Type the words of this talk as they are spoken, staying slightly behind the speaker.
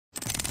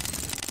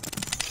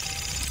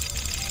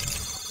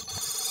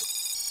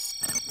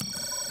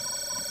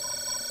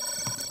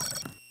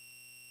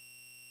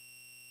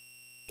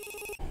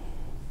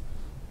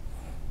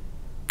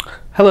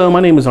Hello, my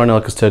name is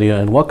Arnel Custodio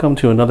and welcome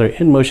to another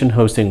InMotion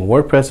Hosting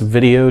WordPress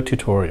video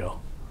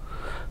tutorial.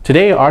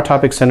 Today our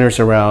topic centers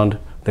around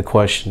the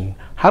question,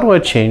 how do I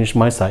change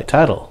my site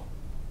title?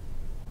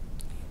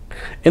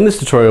 In this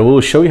tutorial we will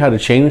show you how to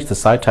change the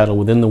site title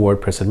within the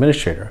WordPress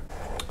Administrator.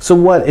 So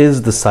what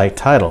is the site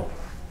title?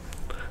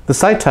 The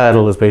site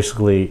title is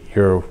basically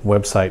your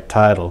website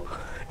title.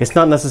 It's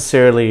not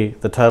necessarily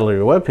the title of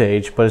your web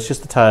page, but it's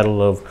just the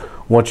title of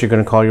what you're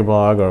going to call your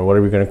blog or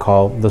whatever you're going to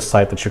call the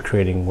site that you're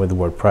creating with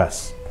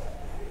WordPress.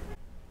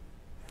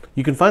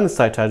 You can find the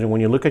site title when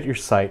you look at your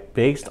site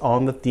based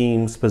on the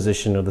theme's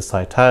position of the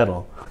site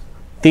title.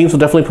 Themes will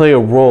definitely play a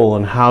role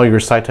in how your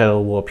site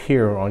title will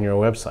appear on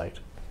your website.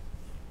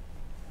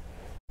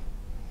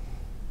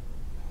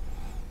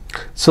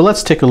 So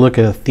let's take a look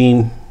at a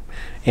theme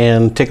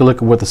and take a look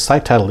at what the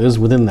site title is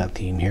within that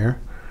theme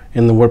here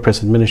in the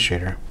WordPress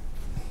Administrator.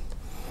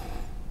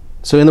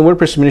 So in the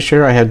WordPress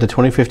Administrator I have the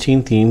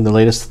 2015 theme, the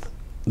latest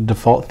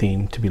default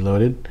theme to be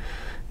loaded,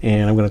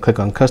 and I'm going to click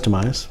on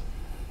Customize.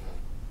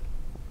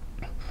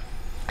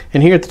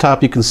 And here at the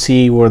top you can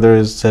see where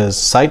it says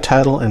Site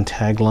Title and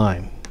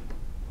Tagline.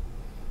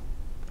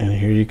 And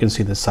here you can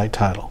see the site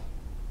title.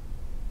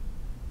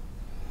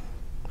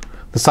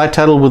 The site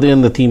title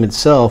within the theme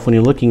itself, when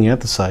you're looking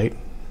at the site,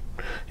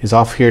 is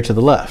off here to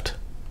the left.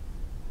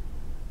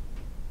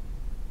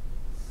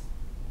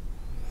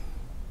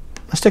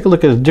 Let's take a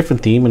look at a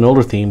different theme, an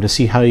older theme, to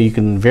see how you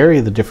can vary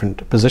the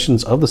different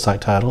positions of the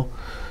site title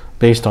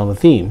based on the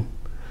theme.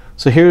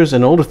 So here's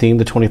an older theme,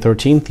 the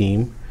 2013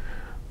 theme,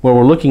 where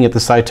we're looking at the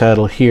site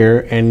title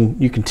here, and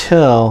you can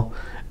tell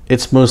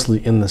it's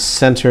mostly in the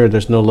center.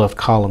 There's no left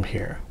column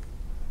here.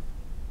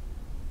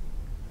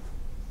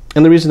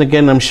 And the reason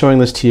again I'm showing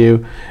this to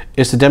you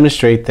is to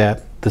demonstrate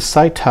that the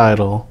site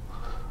title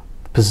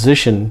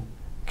position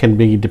can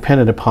be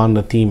dependent upon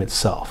the theme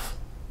itself.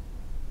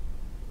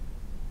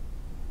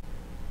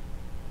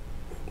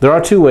 There are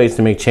two ways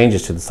to make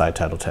changes to the site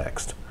title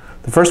text.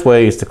 The first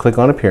way is to click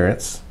on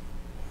Appearance,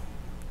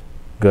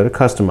 go to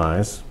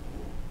Customize,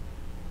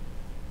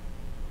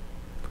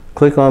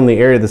 click on the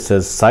area that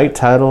says Site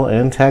Title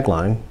and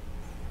Tagline,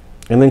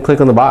 and then click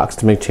on the box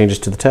to make changes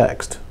to the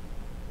text.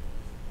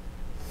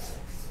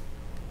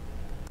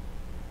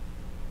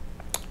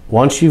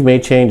 Once you've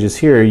made changes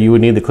here, you would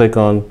need to click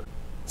on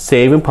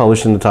Save and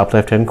Publish in the top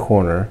left-hand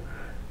corner,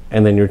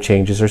 and then your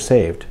changes are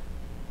saved.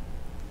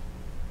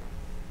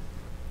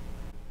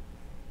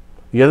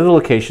 The other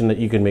location that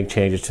you can make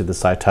changes to the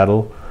site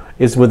title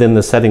is within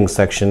the Settings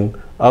section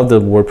of the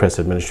WordPress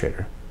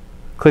Administrator.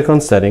 Click on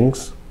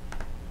Settings,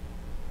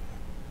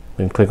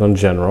 then click on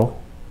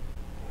General.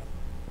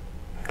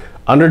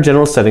 Under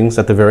General Settings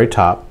at the very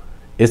top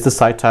is the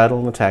site title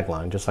and the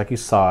tagline, just like you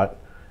saw it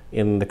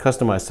in the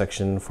Customize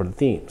section for the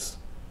themes.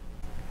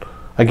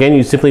 Again,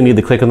 you simply need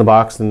to click on the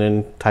box and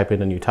then type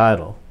in a new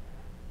title.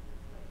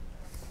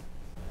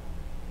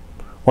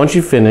 Once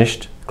you've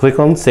finished, click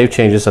on Save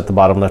Changes at the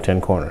bottom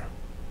left-hand corner.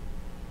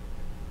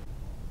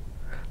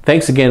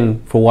 Thanks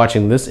again for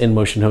watching this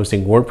InMotion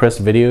Hosting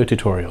WordPress video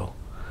tutorial.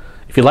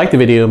 If you liked the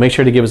video, make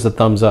sure to give us a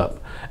thumbs up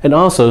and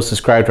also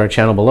subscribe to our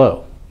channel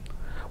below.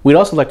 We'd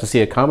also like to see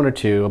a comment or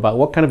two about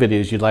what kind of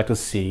videos you'd like to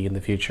see in the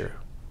future.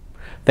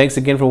 Thanks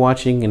again for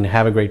watching and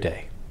have a great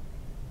day.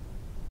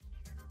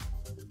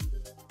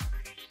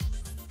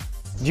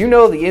 Do you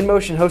know the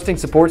InMotion Hosting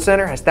Support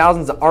Center has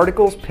thousands of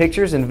articles,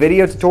 pictures, and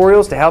video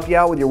tutorials to help you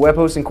out with your web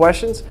hosting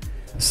questions?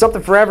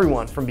 Something for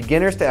everyone, from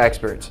beginners to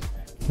experts.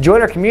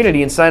 Join our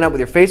community and sign up with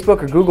your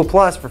Facebook or Google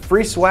Plus for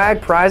free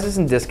swag, prizes,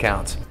 and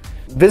discounts.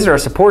 Visit our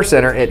support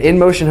center at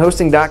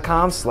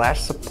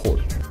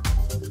inmotionhosting.com/support.